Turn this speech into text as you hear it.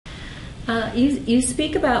You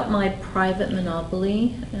speak about my private monopoly.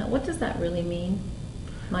 What does that really mean?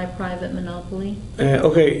 My private monopoly?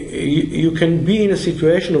 Okay, you can be in a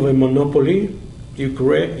situation of a monopoly. You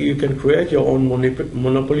can create your own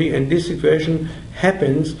monopoly, and this situation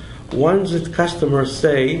happens once the customers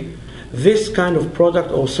say, this kind of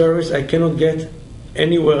product or service I cannot get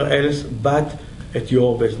anywhere else but at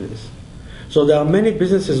your business. So there are many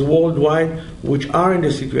businesses worldwide which are in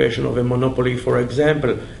the situation of a monopoly. For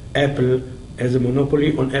example, Apple has a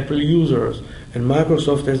monopoly on Apple users, and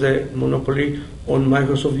Microsoft has a monopoly on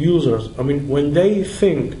Microsoft users. I mean, when they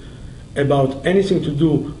think about anything to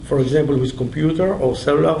do, for example, with computer or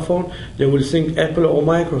cellular phone, they will think Apple or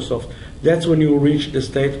Microsoft. That's when you reach the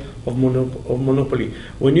state of monopoly.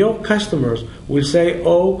 When your customers will say,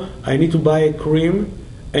 oh, I need to buy a cream,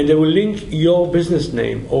 and they will link your business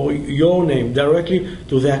name or your name directly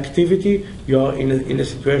to the activity, you are in a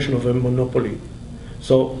situation of a monopoly.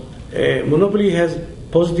 So monopoly has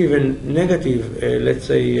positive and negative, let's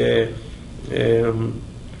say,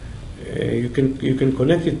 you can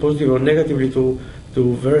connect it positively or negatively to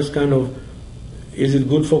various kind of, is it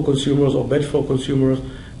good for consumers or bad for consumers?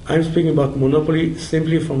 I'm speaking about monopoly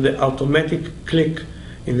simply from the automatic click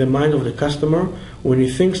in the mind of the customer. When he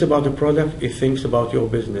thinks about the product, he thinks about your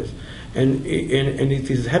business. And it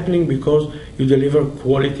is happening because you deliver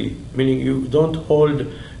quality, meaning you don't hold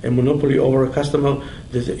a monopoly over a customer.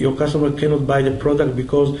 Your customer cannot buy the product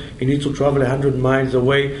because he needs to travel 100 miles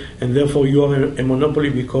away, and therefore you are a monopoly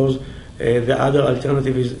because the other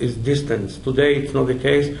alternative is distance. Today it's not the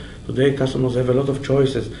case. Today customers have a lot of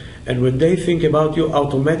choices, and when they think about you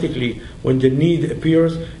automatically, when the need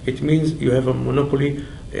appears, it means you have a monopoly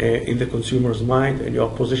in the consumer's mind, and you are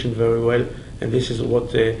positioned very well. And this is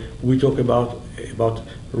what we talk about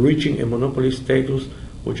reaching a monopoly status,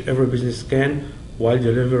 which every business can, while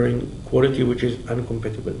delivering quality which is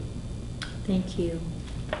uncompatible. Thank you.